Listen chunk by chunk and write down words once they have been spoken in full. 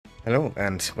Hello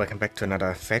and welcome back to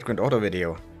another Fate Grand Order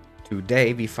video.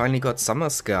 Today we finally got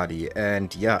Scathach-Skadi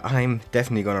and yeah, I'm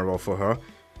definitely gonna roll for her.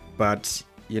 But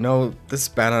you know, this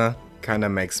banner kinda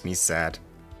makes me sad.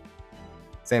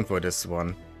 Same for this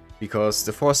one, because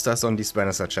the 4 stars on these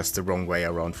banners are just the wrong way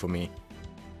around for me.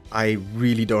 I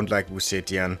really don't like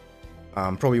Wushetian,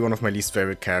 probably one of my least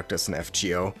favorite characters in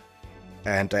FGO.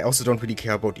 And I also don't really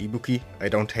care about Ibuki. I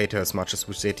don't hate her as much as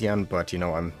Wushetian, but you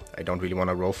know, I don't really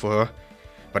wanna roll for her.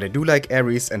 But I do like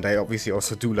Ares, and I obviously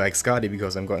also do like Skadi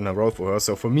because I'm gonna roll for her.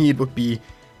 So for me, it would be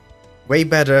way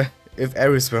better if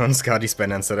Ares were on Skadi's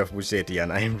banner instead of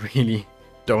Wushetian. I really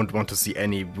don't want to see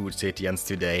any Wushetians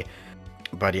today.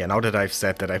 But yeah, now that I've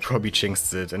said that, I probably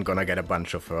jinxed it and gonna get a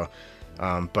bunch of her.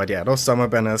 But yeah, those summer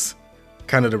banners,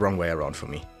 kinda the wrong way around for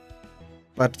me.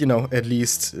 But you know, at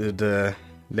least the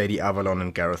Lady Avalon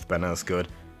and Gareth banner is good.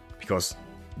 Because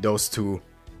those two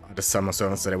are the summer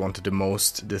servants that I wanted the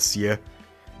most this year.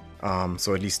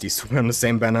 So at least these two are on the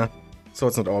same banner, so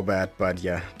it's not all bad, but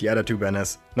yeah, the other 2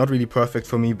 banners, not really perfect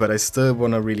for me, but I still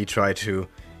wanna really try to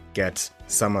get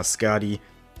Scathach-Skadi,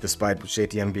 despite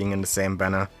Wushetian being in the same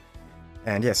banner.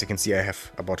 And yes, you can see I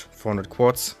have about 400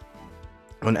 quartz.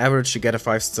 On average, you get a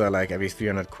 5-star like every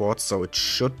 300 quartz, so it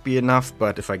should be enough,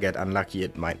 but if I get unlucky,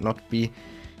 it might not be.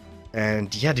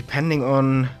 And yeah, depending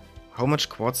on how much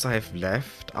quartz I have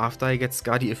left after I get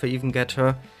Skadi, if I even get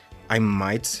her, I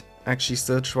might actually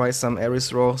still try some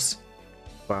Ares rolls,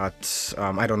 but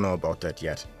I don't know about that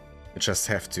yet. I just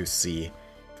have to see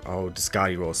how the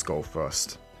Skadi rolls go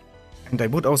first. And I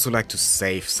would also like to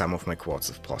save some of my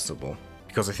quartz if possible,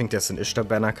 because I think there's an Ishtar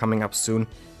banner coming up soon,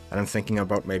 and I'm thinking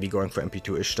about maybe going for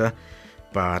MP2 Ishtar,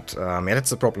 but yeah,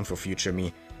 that's a problem for future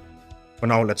me. For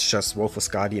now, let's just roll for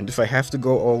Skadi, and if I have to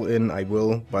go all in, I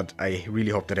will, but I really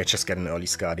hope that I just get an early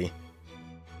Skadi.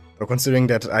 So considering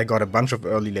that I got a bunch of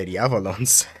early Lady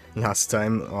Avalons last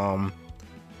time,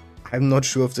 I'm not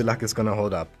sure if the luck is gonna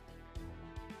hold up.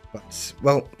 But,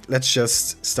 well, let's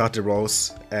just start the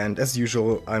rolls, and as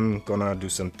usual, I'm gonna do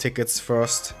some tickets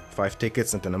first. 5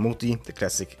 tickets and then a multi, the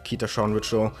classic Kita-Shawn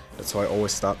ritual. That's how I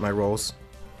always start my rolls.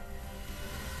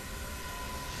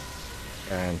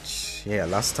 And yeah,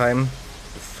 last time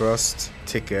the first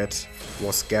ticket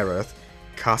was Gareth.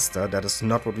 Caster. That is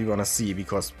not what we wanna see,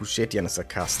 because Wushetian is a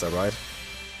caster, right?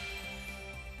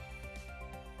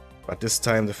 But this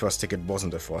time the first ticket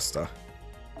wasn't a 4-star.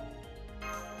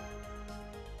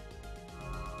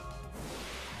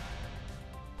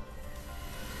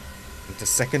 And the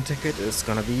second ticket is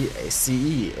gonna be a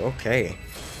CE, okay.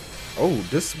 Oh,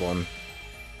 this one.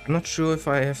 I'm not sure if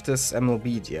I have this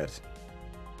MLB'd yet.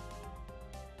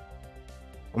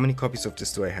 How many copies of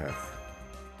this do I have?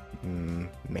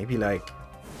 Maybe like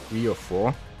 3 or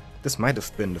 4. This might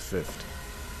have been the 5th.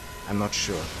 I'm not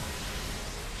sure.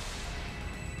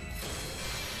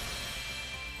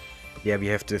 Yeah, we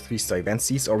have the 3-star event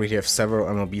Cs. Already have several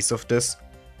MLBs of this.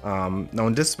 Now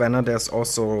in this banner there's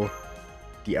also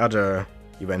the other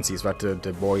event Cs, right?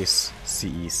 The boys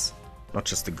CEs. Not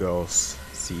just the girls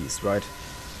CEs, right?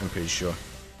 I'm pretty sure.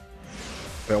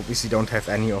 I obviously don't have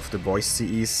any of the boys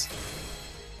CEs,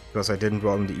 because I didn't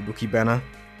roll in the Ibuki banner.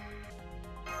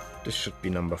 This should be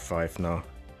number 5 now.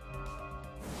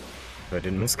 I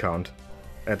didn't miscount.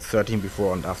 I had 13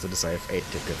 before, and after this I have 8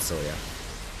 tickets, so yeah.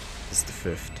 This is the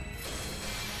 5th.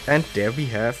 And there we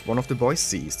have one of the boys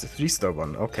Cs, the 3-star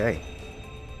one, okay.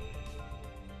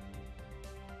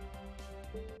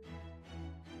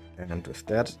 And with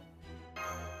that,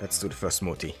 let's do the first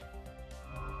multi.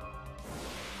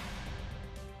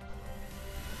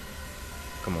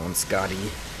 Come on, Skadi.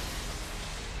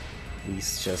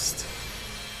 Please just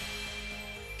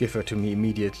give her to me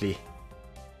immediately.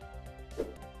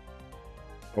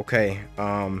 Okay,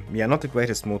 yeah, not the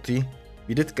greatest multi.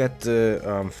 We did get the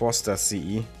 4-star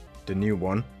CE, the new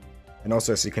one. And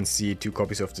also, as you can see, 2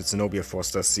 copies of the Zenobia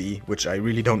 4-star CE, which I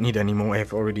really don't need anymore. I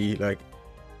have already like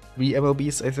 3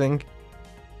 MLBs, I think,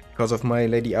 because of my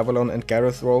Lady Avalon and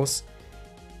Gareth rolls.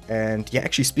 And yeah,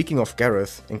 actually speaking of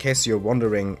Gareth, in case you're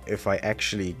wondering if I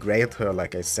actually grailed her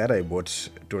like I said I would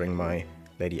during my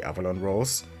Lady Avalon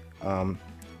rolls,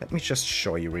 let me just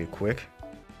show you real quick.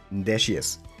 There she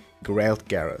is, grailed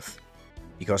Gareth.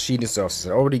 Because she deserves it.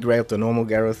 I already grailed the normal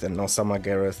Gareth and now Summer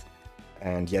Gareth.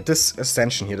 And yeah, this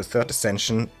ascension here, the 3rd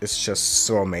ascension, is just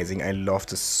so amazing. I love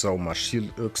this so much.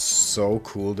 She looks so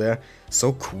cool there,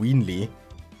 so queenly.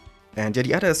 And yeah,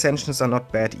 the other ascensions are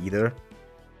not bad either.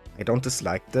 I don't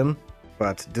dislike them,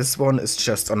 but this one is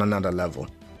just on another level.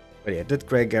 But yeah, did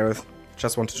grail Gareth.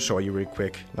 Just wanted to show you real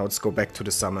quick. Now let's go back to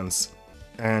the summons.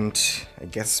 And I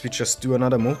guess we just do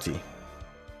another multi.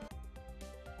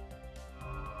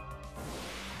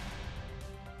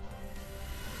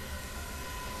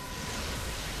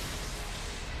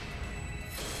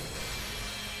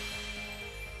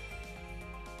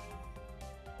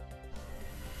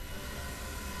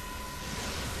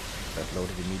 load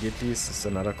it immediately. Is this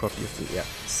another copy of the... yeah,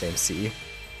 same CE.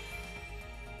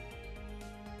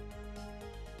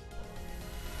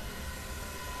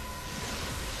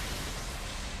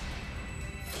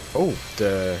 Oh,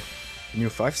 the new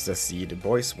 5-star CE, the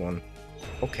boys one.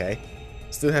 Okay.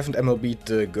 Still haven't MLB'd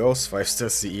the girls 5-star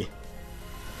CE.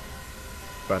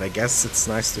 But I guess it's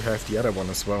nice to have the other one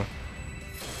as well.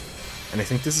 And I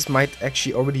think this might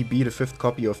actually already be the 5th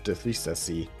copy of the 3-star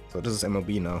CE. So this is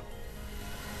MLB now.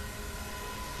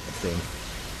 I think.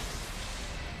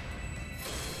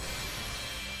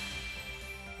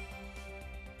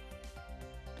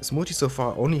 This multi so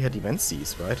far only had event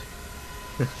Cs, right?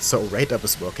 So rate up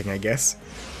is working, I guess.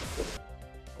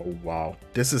 Oh wow.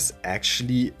 This is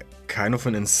actually kind of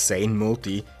an insane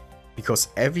multi, because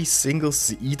every single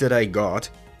CE that I got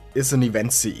is an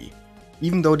event CE.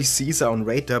 Even though the Cs are on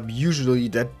rate up, usually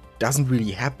that doesn't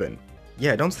really happen.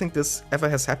 Yeah, I don't think this ever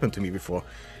has happened to me before,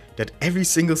 that every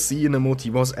single CE in a multi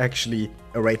was actually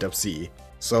a rate up CE.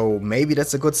 So maybe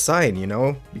that's a good sign, you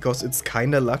know, because it's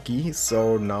kinda lucky.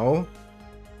 So now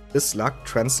this luck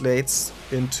translates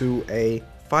into a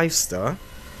 5-star,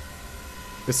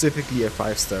 specifically a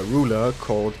 5-star ruler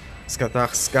called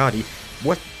Scathach-Skadi.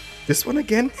 What? This one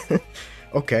again?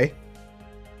 Okay.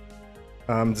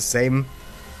 The same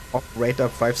rate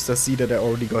up 5-star C that I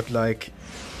already got like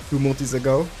 2 multis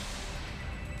ago.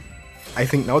 I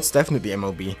think now it's definitely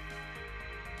MLB.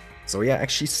 So yeah,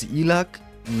 actually CE luck,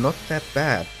 not that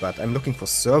bad, but I'm looking for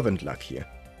servant luck here.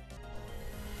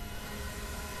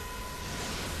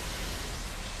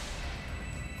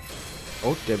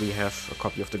 Oh, there we have a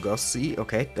copy of the girls CE.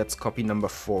 Okay, that's copy number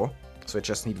 4. So I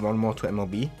just need one more to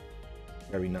MLB.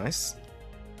 Very nice.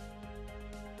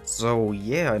 So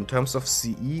yeah, in terms of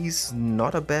CEs,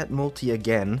 not a bad multi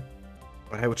again.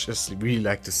 But I would just really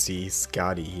like to see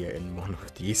Skadi here in one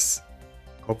of these.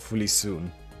 Hopefully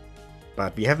soon.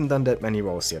 But we haven't done that many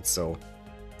rows yet, so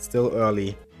still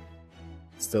early.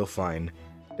 Still fine.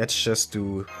 Let's just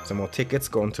do some more tickets,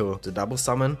 go into the double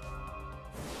summon.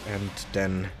 And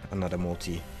then another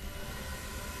multi.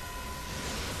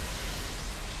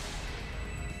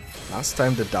 Last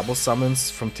time the double summons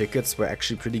from tickets were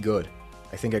actually pretty good.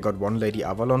 I think I got one Lady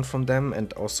Avalon from them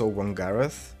and also one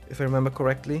Gareth, if I remember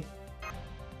correctly.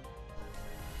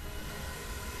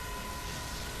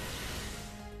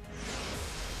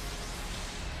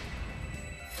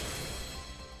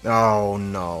 Oh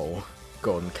no.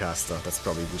 Golden Caster, that's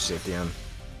probably bullshit at the end.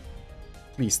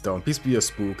 Please don't, please be a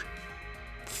spook.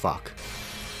 Fuck.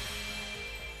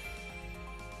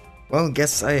 Well,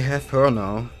 guess I have her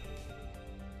now.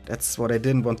 That's what I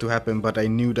didn't want to happen, but I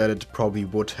knew that it probably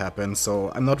would happen,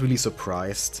 so I'm not really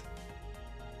surprised.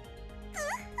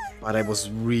 But I was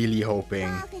really hoping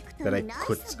that I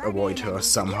could avoid her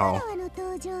somehow.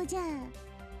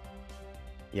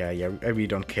 Yeah, I really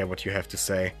don't care what you have to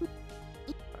say.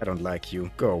 I don't like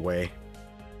you. Go away.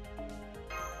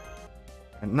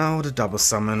 And now the double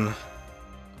summon.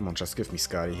 Come on, just give me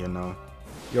Skadi here now.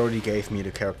 You already gave me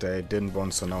the character I didn't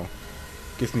want, so now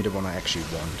give me the one I actually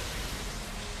want.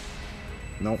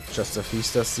 Nope, just a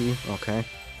 3-star C. Okay.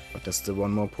 But there's still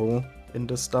one more pull in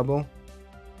this double.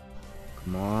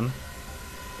 Come on.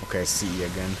 Okay, CE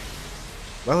again.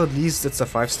 Well, at least it's a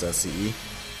 5-star CE.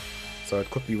 So it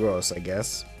could be worse, I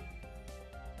guess.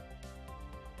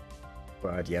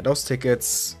 But yeah, those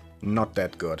tickets, not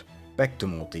that good. Back to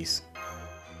multis.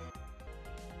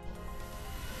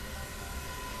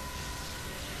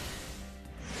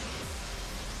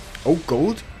 Oh,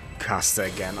 gold? Caster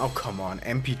again. Oh, come on.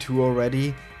 MP2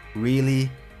 already? Really?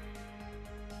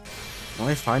 Now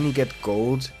I finally get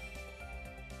gold.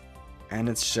 And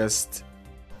it's just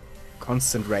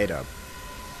constant rate up.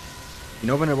 You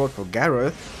know, when I wrote for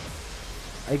Gareth,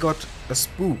 I got a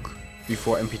spook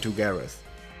before MP2 Gareth.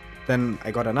 Then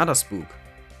I got another spook.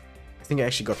 I think I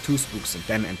actually got 2 spooks and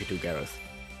then MP2 Gareth.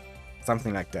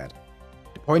 Something like that.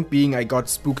 The point being, I got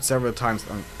spooked several times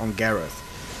on Gareth.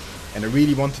 And I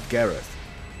really wanted Gareth.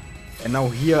 And now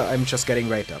here I'm just getting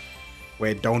rate up,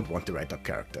 where I don't want the rate up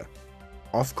character.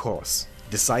 Of course,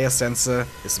 Desire Sensor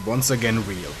is once again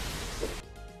real.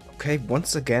 Okay,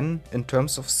 once again, in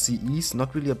terms of CEs,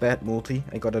 not really a bad multi.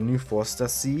 I got a new 4-star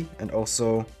C and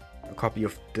also a copy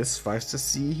of this 5-star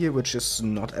C here, which is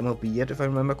not MLB yet if I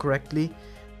remember correctly.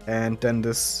 And then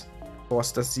this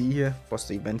 4-star C here,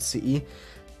 4-star event CE,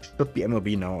 should be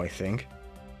MLB now I think.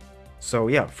 So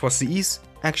yeah, for CEs,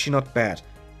 actually not bad.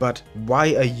 But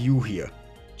why are you here?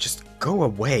 Just go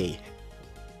away.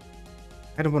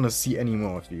 I don't want to see any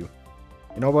more of you.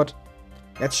 You know what?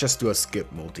 Let's just do a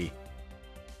skip multi.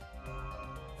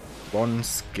 One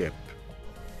skip.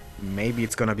 Maybe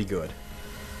it's gonna be good.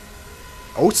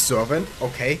 Oh, servant?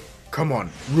 Okay. Come on.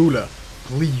 Ruler.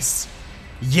 Please.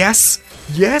 Yes!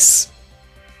 Yes!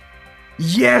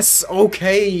 Yes!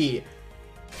 Okay!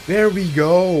 There we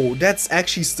go. That's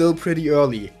actually still pretty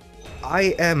early.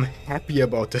 I am happy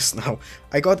about this now.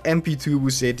 I got MP2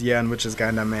 Busetian, which is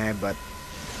kinda meh, but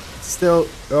still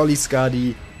early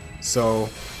Skadi, so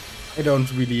I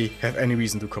don't really have any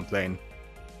reason to complain.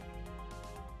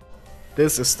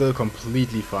 This is still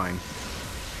completely fine.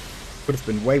 Could have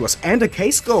been way worse. And a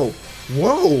K-scope!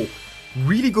 Whoa!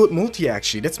 Really good multi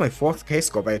actually. That's my 4th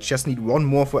K-scope. I just need one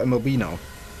more for MLB now.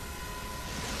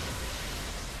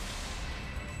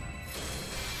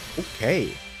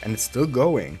 Okay, and it's still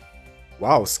going.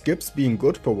 Wow, Skip's being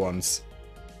good for once.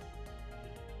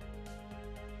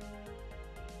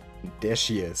 There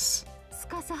she is.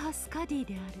 Scathach-Skadi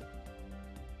である。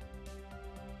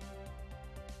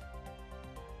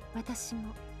私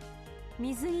も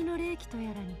水着の霊気と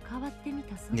やらに変わってみ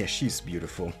たぞ。 Yeah, she's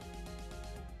beautiful.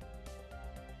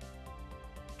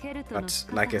 But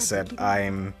like I said,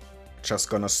 I'm just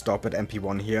gonna stop at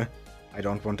MP1 here. I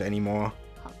don't want any more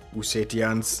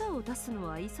Usetians.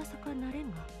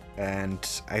 And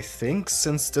I think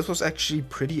since this was actually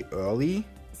pretty early,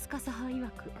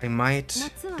 I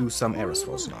might do some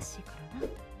Aeroswalls now.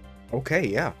 Okay,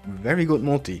 yeah, very good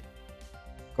multi.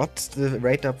 Got the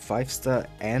rate up 5-star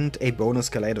and a bonus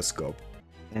kaleidoscope.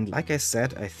 And like I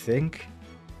said, I think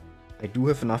I do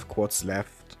have enough quartz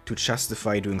left to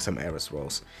justify doing some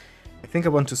Aeroswalls. I think I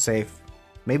want to save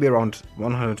maybe around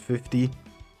 150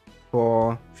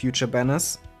 for future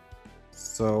banners.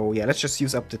 So yeah, let's just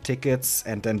use up the tickets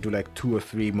and then do like 2 or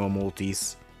 3 more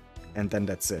multis. And then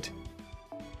that's it.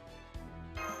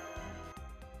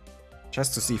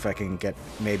 Just to see if I can get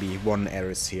maybe 1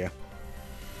 Ares here.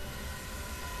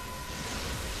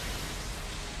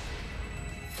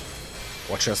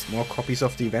 Or just more copies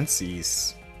of the event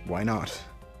Cs. Why not?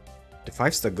 The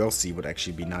 5-star Girl C would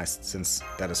actually be nice, since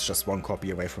that is just 1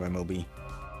 copy away from MLB.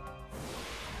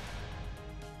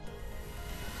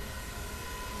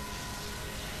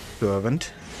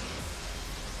 Servant.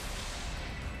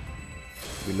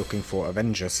 We're looking for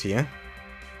Avengers here.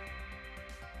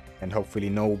 And hopefully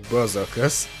no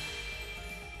Berserkers.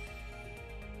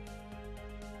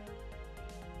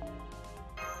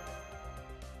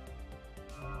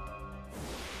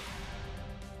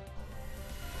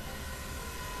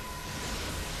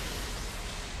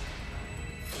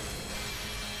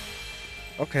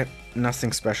 Okay,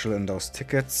 nothing special in those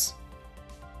tickets.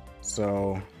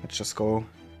 So let's just go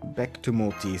back to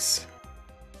multis.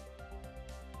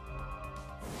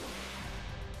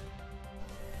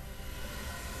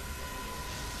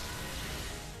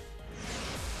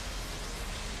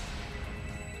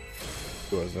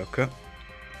 Berserker.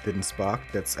 Didn't spark,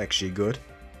 that's actually good.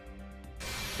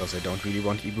 Because I don't really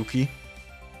want Ibuki.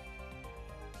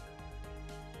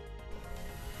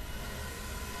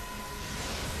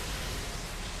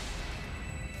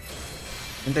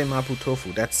 And a Mapu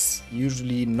Tofu, that's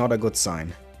usually not a good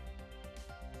sign.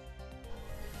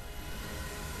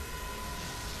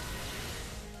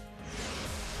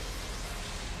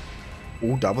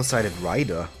 Oh, double-sided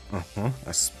rider.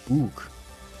 A spook.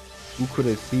 Who could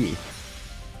it be?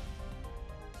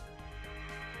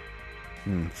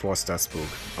 4-star spook.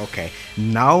 Okay,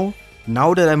 now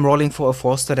that I'm rolling for a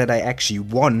 4-star that I actually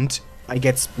want, I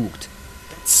get spooked.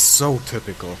 That's so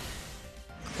typical.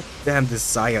 Damn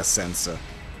desire sensor.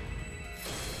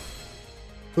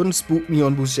 Couldn't spook me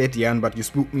on Busetian, but you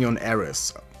spooked me on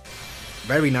Ares.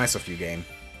 Very nice of you, game.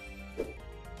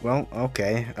 Well,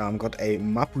 okay, got a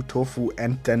Mapu Tofu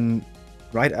and then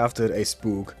right after it a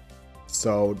spook.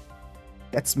 So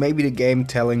that's maybe the game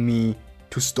telling me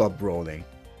to stop rolling.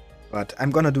 But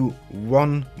I'm gonna do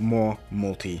 1 more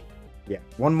multi. Yeah,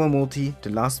 1 more multi, the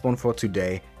last one for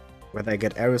today. Whether I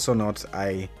get Ares or not,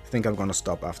 I think I'm gonna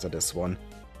stop after this one.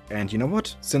 And you know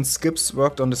what? Since Skips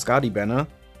worked on the Skadi banner,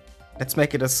 let's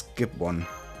make it a skip one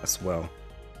as well.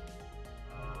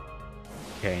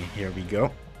 Okay, here we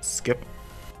go. Skip.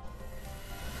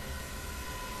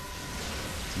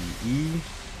 TE.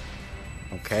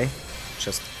 Okay,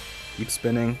 just keep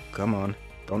spinning. Come on,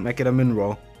 don't make it a min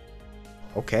roll.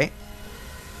 Okay.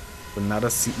 Another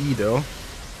CE though.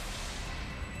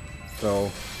 So,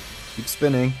 keep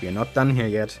spinning. We're not done here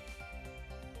yet.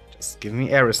 Just give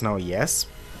me Ares now. Yes,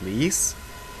 please.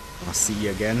 Oh, CE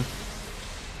again.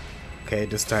 Okay,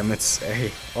 this time it's a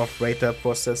off-rater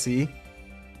poster CE.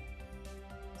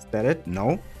 Is that it?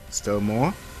 No. Still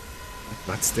more.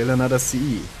 But still another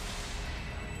CE.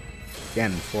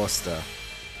 Again, 4-star.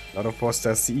 A lot of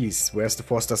 4-star CEs. Where's the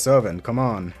 4-star servant? Come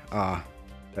on. Ah,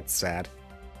 that's sad.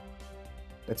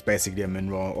 That's basically a min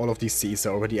roll. All of these CEs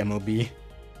are already MLB.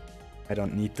 I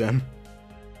don't need them.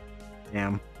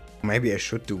 Damn. Maybe I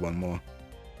should do one more.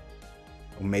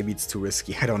 Or maybe it's too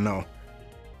risky, I don't know.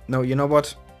 No, you know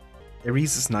what?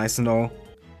 Ares is nice and all,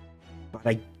 but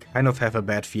I kind of have a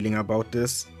bad feeling about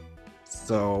this.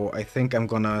 So I think I'm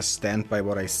gonna stand by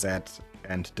what I said,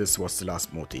 and this was the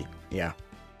last Moti. Yeah.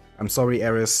 I'm sorry,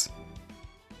 Ares,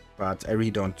 but I really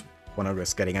don't want to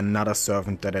risk getting another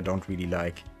servant that I don't really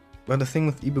like. Well, the thing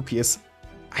with Ibuki is,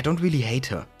 I don't really hate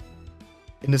her.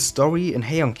 In the story in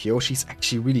Heian-kyo, she's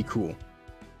actually really cool.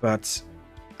 But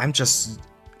I'm just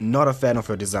not a fan of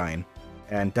her design,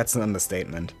 and that's an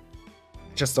understatement.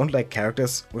 I just don't like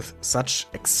characters with such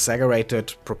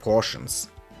exaggerated proportions,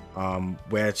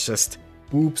 where it's just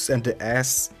boobs and the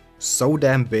ass so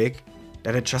damn big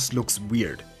that it just looks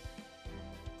weird.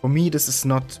 For me, this is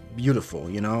not beautiful,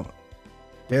 you know?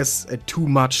 There's too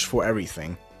much for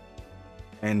everything.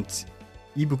 And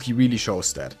Ibuki really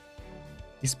shows that.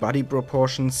 These body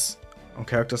proportions on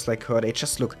characters like her, they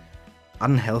just look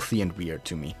unhealthy and weird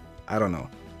to me. I don't know.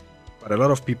 But a lot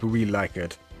of people really like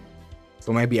it.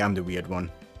 So maybe I'm the weird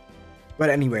one. But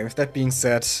anyway, with that being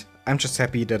said, I'm just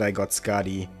happy that I got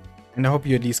Skadi. And I hope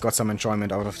you at least got some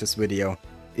enjoyment out of this video.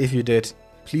 If you did,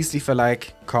 please leave a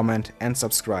like, comment and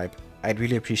subscribe. I'd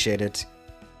really appreciate it.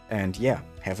 And yeah,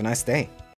 have a nice day.